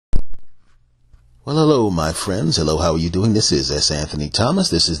Well, hello, my friends. Hello, how are you doing? This is S. Anthony Thomas.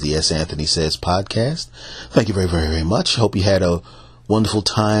 This is the S. Anthony Says podcast. Thank you very, very, very much. Hope you had a wonderful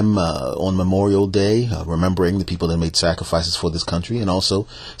time on Memorial Day, remembering the people that made sacrifices for this country and also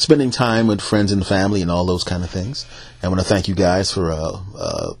spending time with friends and family and all those kind of things. I want to thank you guys for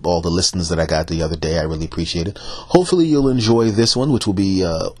all the listens that I got the other day. I really appreciate it. Hopefully you'll enjoy this one, which will be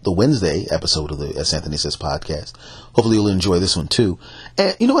the Wednesday episode of the S. Anthony Says podcast. Hopefully you'll enjoy this one too.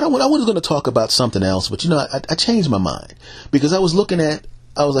 And you know what? I was going to talk about something else, but I changed my mind because I was like,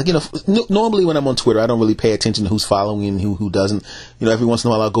 normally when I'm on Twitter, I don't really pay attention to who's following and who doesn't. Every once in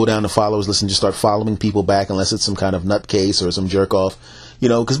a while I'll go down to followers list and just start following people back unless it's some kind of nutcase or some jerk off.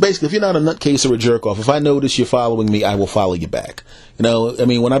 Because basically if you're not a nutcase or a jerk off, if I notice you're following me, I will follow you back.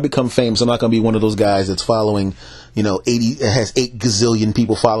 When I become famous, I'm not going to be one of those guys that's following, has 8 gazillion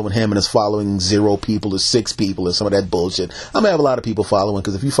people following him and is following 0 people or 6 people or some of that bullshit. I'm going to have a lot of people following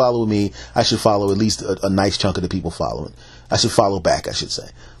because if you follow me, I should follow at least a nice chunk of the people following. I should follow back, I should say.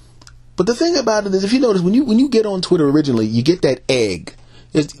 But the thing about it is, if you notice, when you get on Twitter originally, you get that egg.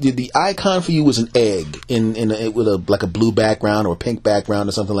 The icon for you was an egg with a blue background or a pink background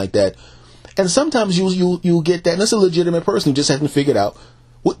or something like that. And sometimes you'll get that, and it's a legitimate person who just hasn't figured out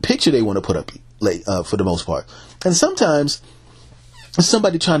what picture they want to put up for the most part. And sometimes it's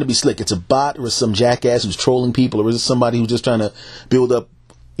somebody trying to be slick. It's a bot or some jackass who's trolling people, or is it somebody who's just trying to build up,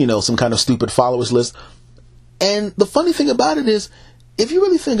 some kind of stupid followers list. And the funny thing about it is, if you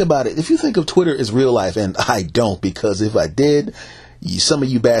really think about it, if you think of Twitter as real life, and I don't, because if I did, some of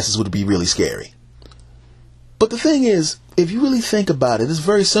you bastards would be really scary. But the thing is, if you really think about it, it's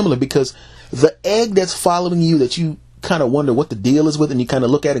very similar, because the egg that's following you that you kind of wonder what the deal is with, and you kind of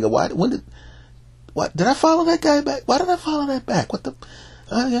look at it and go, what did I follow that guy back? Why did I follow that back? What the?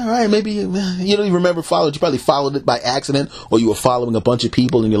 All right, maybe you don't even remember followed. You probably followed it by accident, or you were following a bunch of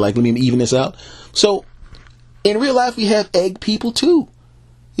people, and you're like, let me even this out. So in real life, we have egg people too.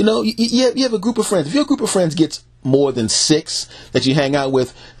 You have a group of friends. If your group of friends gets more than 6 that you hang out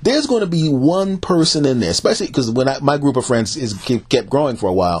with, there's going to be one person in there, especially because when my group of friends kept growing for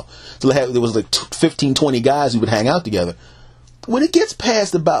a while. So there was like 15, 20 guys who would hang out together. When it gets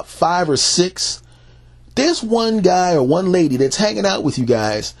past about 5 or 6, there's one guy or one lady that's hanging out with you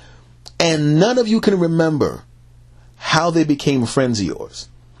guys, and none of you can remember how they became friends of yours.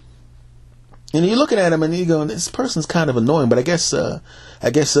 And you're looking at him and you're going, this person's kind of annoying, but I guess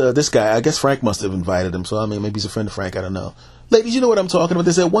this guy, I guess Frank must have invited him. So, maybe he's a friend of Frank. I don't know. Ladies, you know what I'm talking about.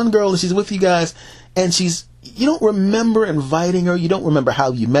 There's that one girl and she's with you guys and you don't remember inviting her. You don't remember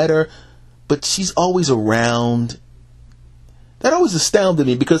how you met her, but she's always around. That always astounded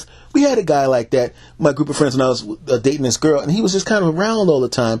me because we had a guy like that, my group of friends, when I was dating this girl, and he was just kind of around all the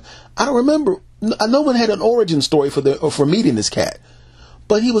time. I don't remember. No one had an origin story for meeting this cat,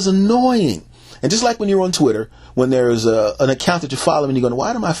 but he was annoying. And just like when you're on Twitter, when there's an account that you're following, you're going,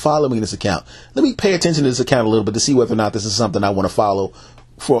 why am I following this account? Let me pay attention to this account a little bit to see whether or not this is something I want to follow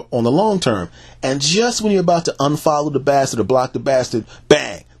for on the long term. And just when you're about to unfollow the bastard or block the bastard,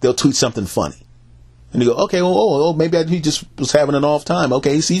 bang, they'll tweet something funny. And you go, okay, well, maybe he just was having an off time.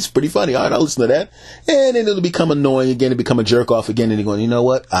 Okay, he's pretty funny. All right, I'll listen to that. And then it'll become annoying again. It'll become a jerk off again. And you're going, you know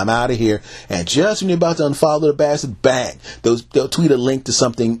what? I'm out of here. And just when you're about to unfollow the bastard, bang, they'll tweet a link to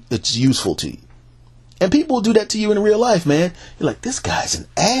something that's useful to you. And people will do that to you in real life, man. You're like, this guy's an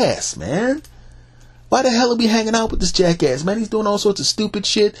ass, man. Why the hell are we hanging out with this jackass, man? He's doing all sorts of stupid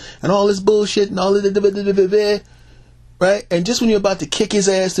shit and all this bullshit and all this, right? And just when you're about to kick his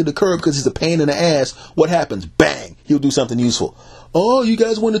ass to the curb because he's a pain in the ass, what happens? Bang! He'll do something useful. Oh, you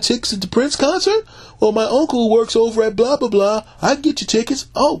guys want the tickets at the Prince concert? Well, my uncle works over at blah, blah, blah. I can get you tickets.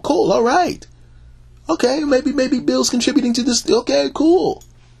 Oh, cool. All right. Okay, maybe Bill's contributing to this. Okay, cool.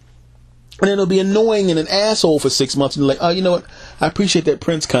 And then it'll be annoying and an asshole for 6 months. And you're like, oh, you know what? I appreciate that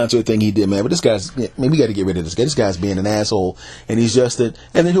Prince concert thing he did, man. But we got to get rid of this guy. This guy's being an asshole. And he's just and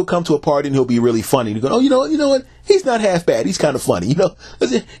then he'll come to a party and he'll be really funny. And you go, oh, you know what? He's not half bad. He's kind of funny. Yeah,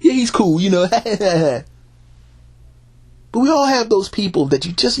 he's cool, But we all have those people that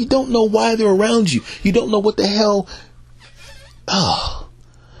you don't know why they're around you. You don't know what the hell. Oh,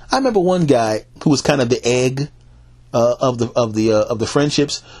 I remember one guy who was kind of the egg of the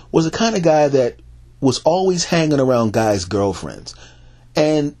friendships, was the kind of guy that was always hanging around guys' girlfriends.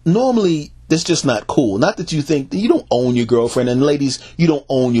 And normally that's just not cool. Not that you think you don't own your girlfriend, and ladies, you don't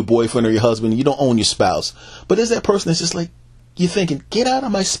own your boyfriend or your husband, you don't own your spouse. But there's that person that's just like, you're thinking, get out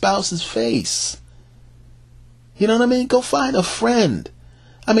of my spouse's face. You know what I mean? Go find a friend.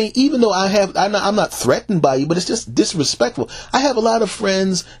 I mean, even though I'm not threatened by you, but it's just disrespectful. I have a lot of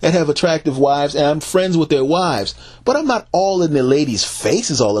friends that have attractive wives, and I'm friends with their wives, but I'm not all in their ladies'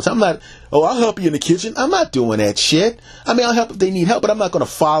 faces all the time. I'm not, oh, I'll help you in the kitchen. I'm not doing that shit. I mean, I'll help if they need help, but I'm not going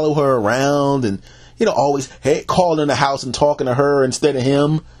to follow her around and, always call in the house and talking to her instead of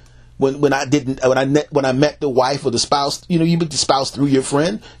him. When I met the wife or the spouse, you meet the spouse through your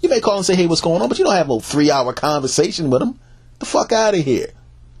friend. You may call and say, hey, what's going on? But you don't have a 3-hour conversation with them. The fuck out of here.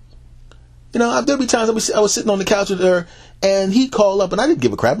 There'll be times I was sitting on the couch with her and he'd call up and I didn't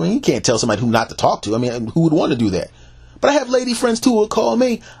give a crap. I mean, you can't tell somebody who not to talk to. I mean, who would want to do that? But I have lady friends too who would call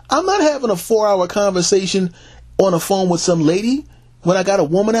me. I'm not having a 4-hour conversation on the phone with some lady when I got a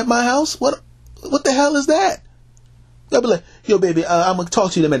woman at my house. What the hell is that? They'll be like, yo, baby, I'm going to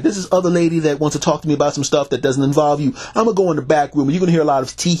talk to you in a minute. This is other lady that wants to talk to me about some stuff that doesn't involve you. I'm going to go in the back room and you're going to hear a lot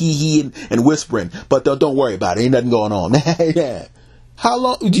of tee-hee-hee and whispering. But don't worry about it. Ain't nothing going on. Yeah. How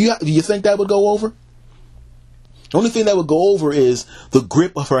long do you think that would go over? The only thing that would go over is the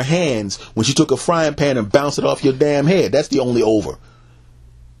grip of her hands when she took a frying pan and bounced it off your damn head. That's the only over.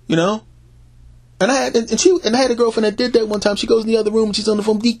 And I had a girlfriend that did that one time. She goes in the other room and she's on the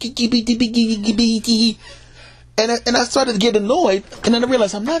phone. And I started to get annoyed, and then I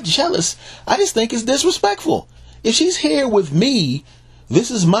realized I'm not jealous. I just think it's disrespectful. If she's here with me, this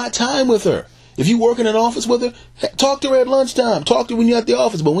is my time with her. If you work in an office with her, talk to her at lunchtime. Talk to her when you're at the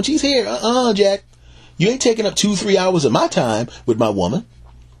office. But when she's here, Jack, you ain't taking up 2-3 hours of my time with my woman.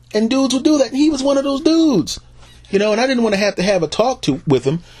 And dudes would do that. And he was one of those dudes. And I didn't want to have a talk with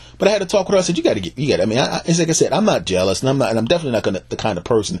him, but I had to talk with her. I said, you got to. I mean, it's like I said, I'm not jealous, and I'm definitely not the kind of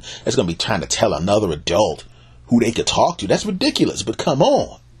person that's going to be trying to tell another adult who they could talk to. That's ridiculous. But come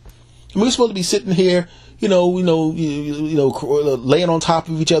on. I mean, we're supposed to be sitting here, laying on top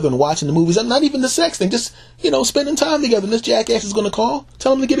of each other and watching the movies. I'm not even the sex thing. Just, spending time together. And this jackass is going to call.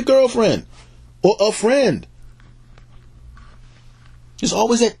 Tell him to get a girlfriend or a friend. There's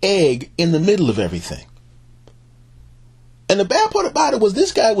always that egg in the middle of everything. And the bad part about it was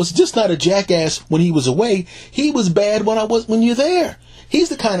this guy was just not a jackass when he was away. He was bad when you're there. He's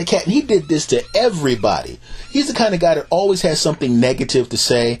the kind of cat, and he did this to everybody. He's the kind of guy that always has something negative to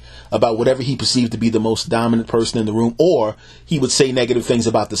say about whatever he perceived to be the most dominant person in the room, or he would say negative things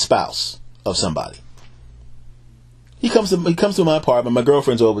about the spouse of somebody. He comes to my apartment, my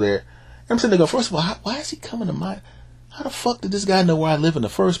girlfriend's over there, and I'm sitting there going, first of all, why is he coming to my... How the fuck did this guy know where I live in the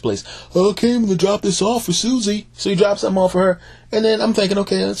first place? Oh, I came to drop this off for Susie. So he dropped something off for her, and then I'm thinking,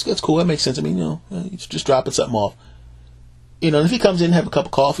 okay, that's cool, that makes sense. I mean, he's just dropping something off. And if he comes in and have a cup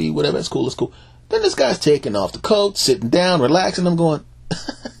of coffee, whatever, it's cool. Then this guy's taking off the coat, sitting down, relaxing. I'm going,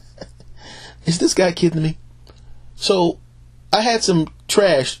 is this guy kidding me? So I had some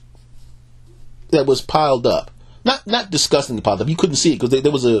trash that was piled up. Not disgustingly piled up. You couldn't see it because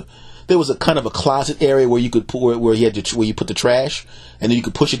there was a kind of a closet area where you could put where you put the trash, and then you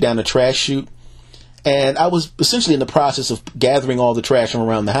could push it down the trash chute. And I was essentially in the process of gathering all the trash from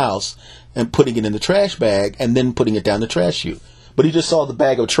around the house and putting it in the trash bag and then putting it down the trash chute. But he just saw the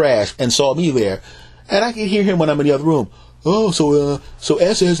bag of trash and saw me there. And I could hear him when I'm in the other room. Oh, so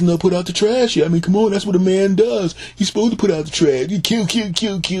S hasn't put out the trash yet. I mean, come on, that's what a man does. He's supposed to put out the trash. You kill.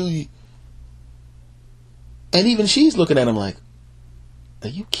 And even she's looking at him like, are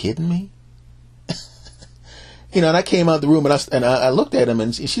you kidding me? And I came out the room and I looked at him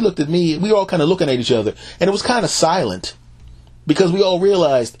and she looked at me. We were all kind of looking at each other, and it was kind of silent because we all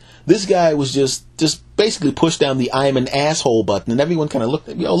realized this guy was just basically pushed down the I'm an asshole button, and everyone kind of looked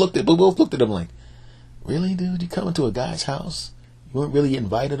at me. We both looked at him like, really, dude? You coming to a guy's house? You weren't really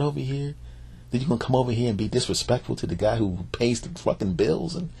invited over here? Then you gonna come over here and be disrespectful to the guy who pays the fucking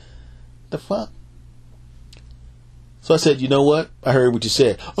bills and the fuck? So I said, you know what? I heard what you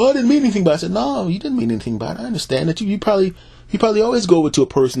said. Oh, I didn't mean anything by it. I said, no, you didn't mean anything by it. I understand that you probably always go over to a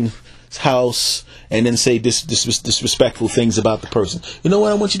person's house and then say disrespectful things about the person. You know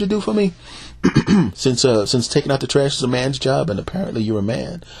what I want you to do for me? Since taking out the trash is a man's job, and apparently you're a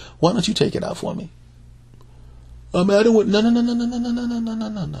man, why don't you take it out for me? I mean, I don't want... No.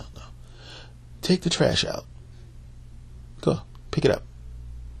 Take the trash out. Go. Pick it up.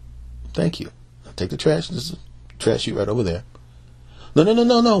 Thank you. Take the trash. There's a trash chute right over there.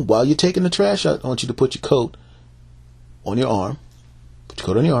 No. While you're taking the trash out, I want you to put your coat on your arm. Put your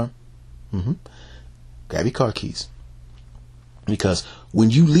coat on your arm. Grab your car keys. Because when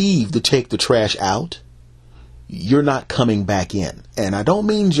you leave to take the trash out, you're not coming back in. And I don't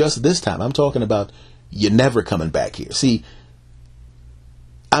mean just this time. I'm talking about you're never coming back here. See,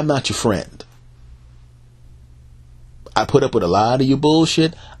 I'm not your friend. I put up with a lot of your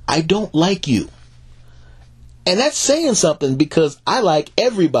bullshit. I don't like you. And that's saying something, because I like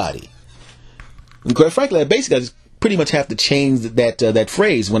everybody. And quite frankly, I just pretty much have to change that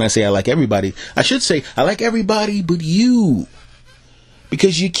phrase when I say I like everybody. I should say I like everybody but you.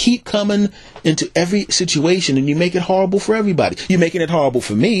 Because you keep coming into every situation and you make it horrible for everybody. You're making it horrible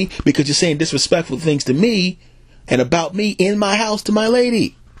for me because you're saying disrespectful things to me and about me in my house to my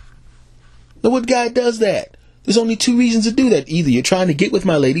lady. Now, what guy does that? There's only two reasons to do that. Either you're trying to get with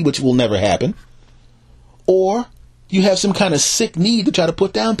my lady, which will never happen, or you have some kind of sick need to try to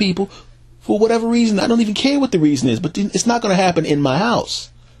put down people for whatever reason. I don't even care what the reason is, but it's not going to happen in my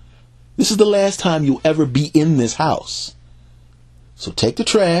house. This is the last time you'll ever be in this house. So take the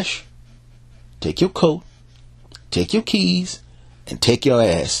trash, take your coat, take your keys, and take your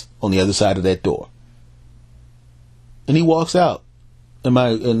ass on the other side of that door. And he walks out. And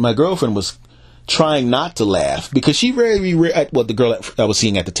my girlfriend was trying not to laugh, because she the girl I was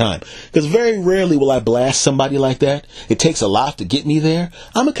seeing at the time, because very rarely will I blast somebody like that. It takes a lot to get me there.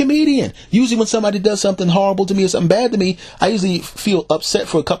 I'm a comedian. Usually when somebody does something horrible to me or something bad to me, I usually feel upset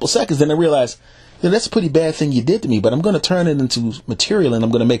for a couple seconds. Then I realize, that's a pretty bad thing you did to me, but I'm going to turn it into material and I'm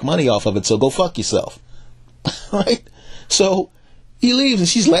going to make money off of it. So go fuck yourself. Right? So he leaves and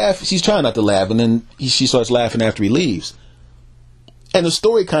she's laughing. She's trying not to laugh. And then she starts laughing after he leaves. And the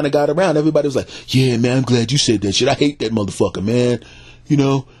story kind of got around. Everybody was like, yeah, man, I'm glad you said that shit. I hate that motherfucker, man.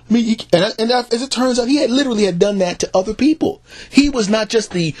 I mean, as it turns out, he had done that to other people. He was not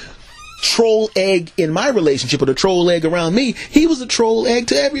just the troll egg in my relationship or the troll egg around me. He was a troll egg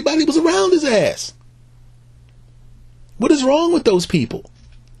to everybody who was around his ass. What is wrong with those people?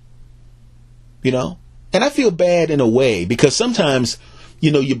 And I feel bad in a way, because sometimes,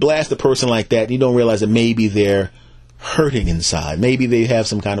 you blast a person like that and you don't realize that maybe they're hurting inside. Maybe they have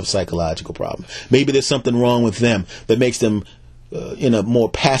some kind of psychological problem. Maybe there's something wrong with them that makes them, in a more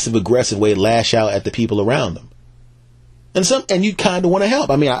passive aggressive way, lash out at the people around them. And you kind of want to help.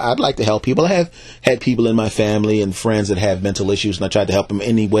 I mean, I'd like to help people. I have had people in my family and friends that have mental issues, and I tried to help them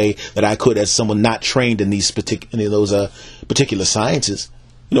any way that I could as someone not trained in these particular sciences.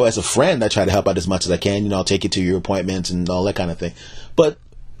 As a friend, I try to help out as much as I can. I'll take you to your appointments and all that kind of thing. But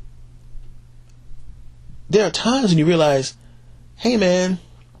there are times when you realize, hey, man,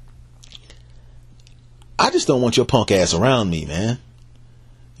 I just don't want your punk ass around me, man.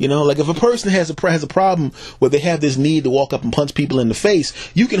 Like if a person has a problem where they have this need to walk up and punch people in the face,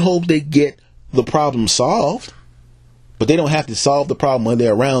 you can hope they get the problem solved, but they don't have to solve the problem when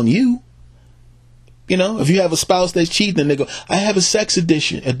they're around you. If you have a spouse that's cheating and they go, I have a sex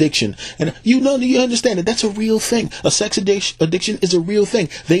addiction, and you understand that that's a real thing. A sex addiction is a real thing.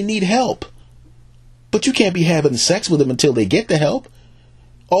 They need help, but you can't be having sex with them until they get the help.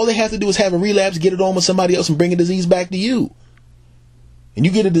 All they have to do is have a relapse, get it on with somebody else, and bring a disease back to you. And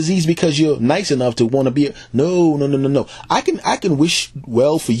you get a disease because you're nice enough to want to be. No. I can wish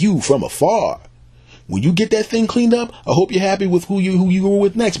well for you from afar. When you get that thing cleaned up, I hope you're happy with who you were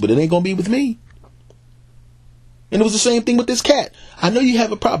with next, but it ain't gonna be with me. And it was the same thing with this cat. I know you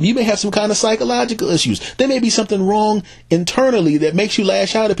have a problem. You may have some kind of psychological issues. There may be something wrong internally that makes you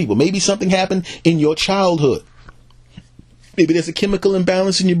lash out at people. Maybe something happened in your childhood. Maybe there's a chemical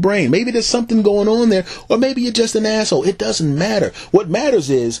imbalance in your brain. Maybe there's something going on there. Or maybe you're just an asshole. It doesn't matter. What matters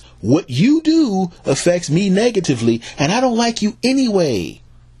is what you do affects me negatively, and I don't like you anyway.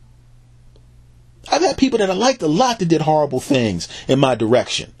 I've had people that I liked a lot that did horrible things in my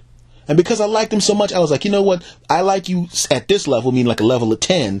direction. And because I liked them so much, I was like, you know what? I like you at this level, meaning like a level of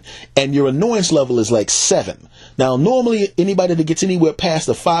 10, and your annoyance level is like 7. Now, normally, anybody that gets anywhere past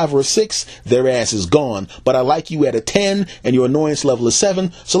a 5 or a 6, their ass is gone. But I like you at a 10, and your annoyance level is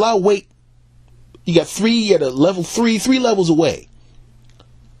 7. So I'll wait. You got 3 at a level 3 levels away.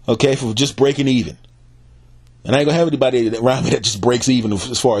 Okay, for just breaking even. And I ain't going to have anybody around me that just breaks even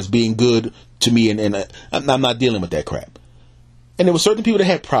as far as being good to me, and I'm not dealing with that crap. And there were certain people that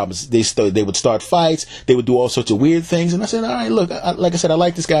had problems. They would start fights. They would do all sorts of weird things. And I said, all right, look, like I said, I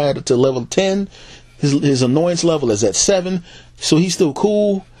like this guy to level 10. His annoyance level is at 7, so he's still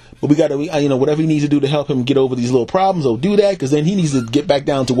cool. But we got to, whatever he needs to do to help him get over these little problems, he'll do that, because then he needs to get back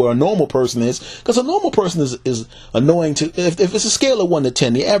down to where a normal person is. Because a normal person is annoying to, if it's a scale of 1 to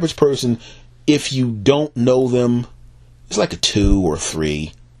 10, the average person, if you don't know them, it's like a 2 or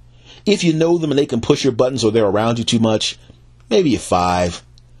 3. If you know them and they can push your buttons or they're around you too much, maybe a 5.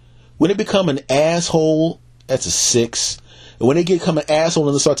 When they become an asshole, that's a 6. And when they become an asshole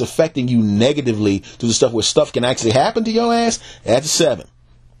and it starts affecting you negatively to the stuff where stuff can actually happen to your ass, that's a 7.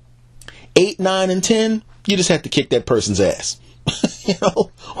 8, 9, and 10, you just have to kick that person's ass,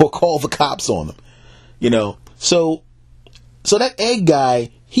 or call the cops on them, So that egg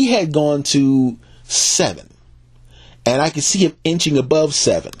guy, he had gone to 7. And I can see him inching above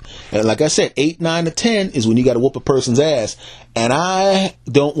 7. And like I said, 8, 9, or 10 is when you got to whoop a person's ass. And I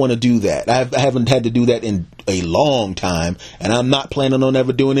don't want to do that. I haven't had to do that in a long time. And I'm not planning on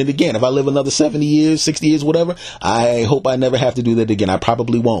ever doing it again. If I live another 70 years, 60 years, whatever, I hope I never have to do that again. I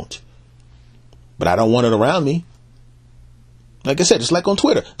probably won't. But I don't want it around me. Like I said, just like on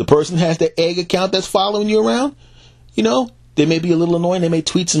Twitter. The person has the egg account that's following you around. You know, they may be a little annoying. They may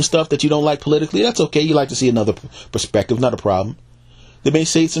tweet some stuff that you don't like politically. That's okay. You like to see another perspective. Not a problem. They may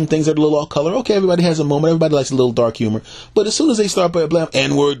say some things that are a little off color. Okay, everybody has a moment. Everybody likes a little dark humor. But as soon as they start blaming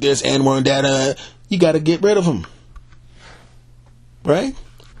N-word this, N-word that, you got to get rid of them. Right?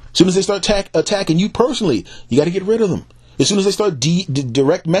 As soon as they start attacking you personally, you got to get rid of them. As soon as they start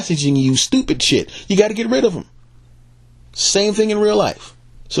direct messaging you stupid shit, you got to get rid of them. Same thing in real life.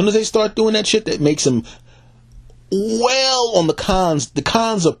 As soon as they start doing that shit that makes them well on the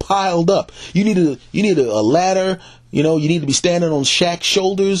cons are piled up. You need a ladder. You know, you need to be standing on Shaq's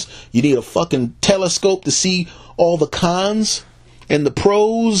shoulders. You need a fucking telescope to see all the cons and the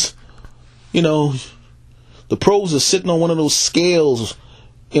pros. You know, the pros are sitting on one of those scales,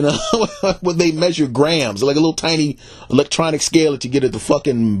 you know, where they measure grams, like a little tiny electronic scale that you get at the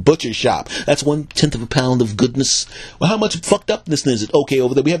fucking butcher shop. That's 1/10 of a pound of goodness. Well, how much fucked upness is it? Okay,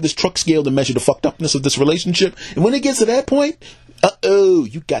 over there we have this truck scale to measure the fucked upness of this relationship. And when it gets to that point,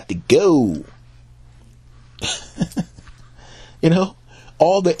 you got to go. You know,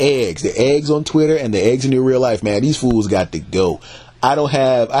 all the eggs on Twitter and the eggs in your real life, man, these fools got to go. I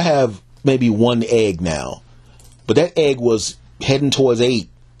have maybe one egg now, but that egg was heading towards 8.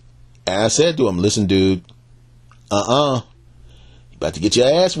 And I said to him, listen, dude, you about to get your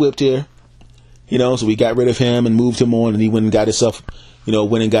ass whipped here. You know, so we got rid of him and moved him on, and he went and got himself,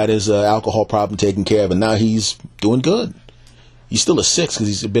 went and got his alcohol problem taken care of, and now he's doing good. He's still a 6 because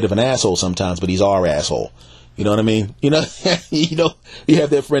he's a bit of an asshole sometimes, but he's our asshole. You know what I mean? You know, you have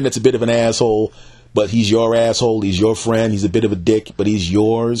that friend that's a bit of an asshole, but he's your asshole. He's your friend. He's a bit of a dick, but he's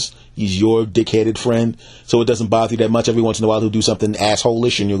yours. He's your dick-headed friend. So it doesn't bother you that much. Every once in a while he'll do something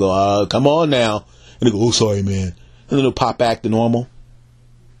asshole-ish and you'll go, come on now. And he'll go, oh, sorry, man. And then he'll pop back to normal.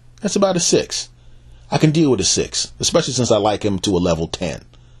 That's about a 6. I can deal with a 6, especially since I like him to a level 10.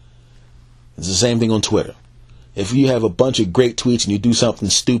 It's the same thing on Twitter. If you have a bunch of great tweets and you do something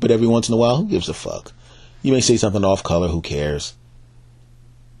stupid every once in a while, who gives a fuck? You may say something off color, who cares?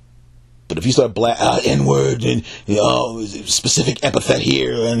 But if you start N-word and specific epithet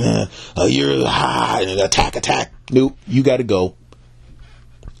here and you're and attack, nope, you got to go.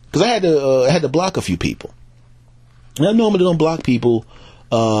 Because I had to block a few people. And I normally don't block people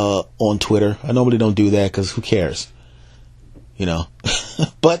on Twitter. I normally don't do that because who cares? You know.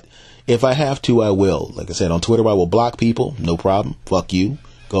 But if I have to, I will. Like I said, on Twitter, I will block people. No problem. Fuck you.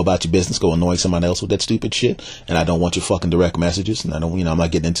 Go about your business. Go annoy somebody else with that stupid shit. And I don't want your fucking direct messages. And I don't, I'm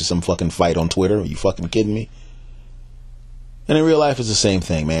not getting into some fucking fight on Twitter. Are you fucking kidding me? And in real life, it's the same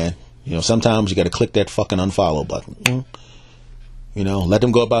thing, man. Sometimes you got to click that fucking unfollow button. Let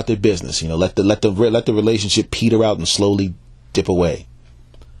them go about their business. Let the relationship peter out and slowly dip away.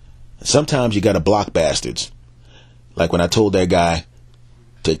 And sometimes you got to block bastards. Like when I told that guy,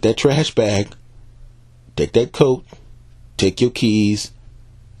 take that trash bag, take that coat, take your keys,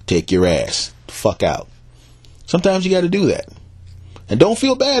 take your ass. Fuck out. Sometimes you got to do that. And don't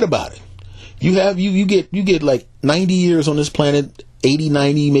feel bad about it. You get like 90 years on this planet, 80,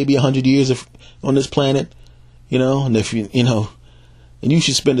 90, maybe 100 years on this planet, and if and you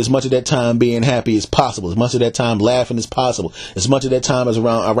should spend as much of that time being happy as possible, as much of that time laughing as possible, as much of that time as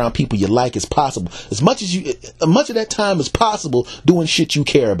around people you like as possible, as much of that time as possible doing shit you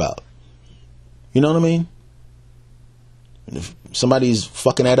care about. You know what I mean? And if somebody's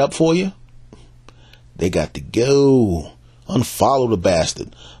fucking that up for you, they got to go. Unfollow the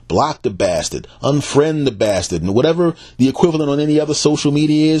bastard. Block the bastard. Unfriend the bastard. And whatever the equivalent on any other social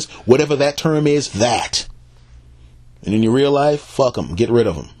media is, whatever that term is, that. And in your real life, fuck them. Get rid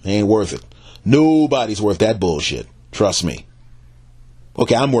of them. They ain't worth it. Nobody's worth that bullshit. Trust me.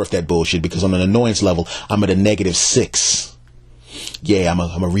 Okay, I'm worth that bullshit because on an annoyance level, I'm at a -6. Yeah,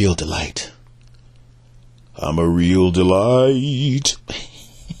 I'm a real delight. I'm a real delight.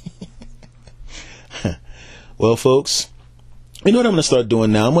 Well, folks, you know what I'm going to start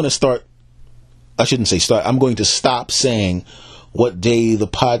doing now? I'm going to stop saying what day the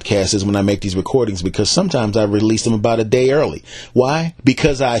podcast is when I make these recordings, because sometimes I release them about a day early. Why?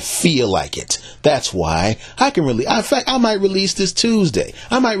 Because I feel like it. That's why. In fact, I might release this Tuesday.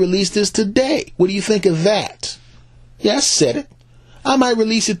 I might release this today. What do you think of that? Yeah, I said it. I might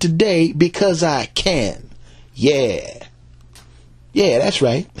release it today because I can. Yeah. Yeah, that's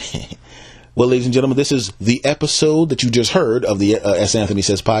right. Well, ladies and gentlemen, this is the episode that you just heard of the S. Anthony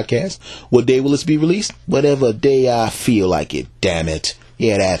Says podcast. What day will this be released? Whatever day I feel like it, damn it.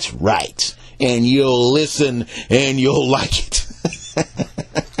 Yeah, that's right. And you'll listen and you'll like it.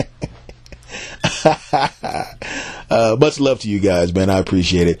 Much love to you guys, man. I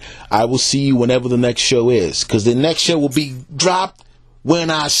appreciate it. I will see you whenever the next show is, because the next show will be dropped when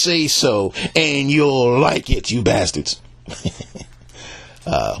I say so, and you'll like it, you bastards.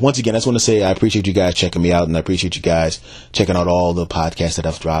 Once again, I just want to say I appreciate you guys checking me out, and I appreciate you guys checking out all the podcasts that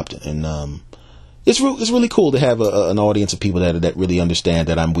I've dropped. And it's really cool to have an audience of people that really understand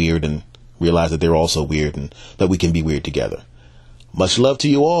that I'm weird and realize that they're also weird and that we can be weird together. Much love to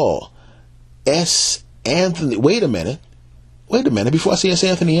you all. S. Anthony. Wait a minute. Before I say S.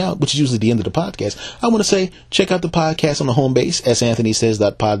 Anthony out, which is usually the end of the podcast, I want to say check out the podcast on the home base,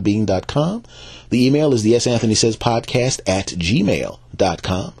 santhonysays.podbean.com. The email is the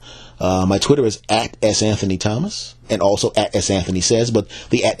santhonysays.podcast@gmail.com. My Twitter is @SAnthonyThomas and also @SAnthonySays, but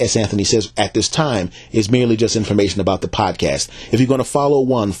the @SAnthonySays at this time is merely just information about the podcast. If you're going to follow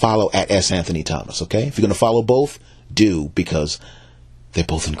one, follow @SAnthonyThomas, okay? If you're going to follow both, do, because they're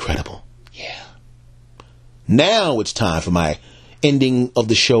both incredible. Yeah. Now it's time for my ending of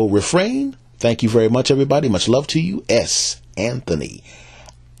the show refrain. Thank you very much, everybody. Much love to you. S. Anthony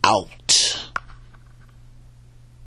out.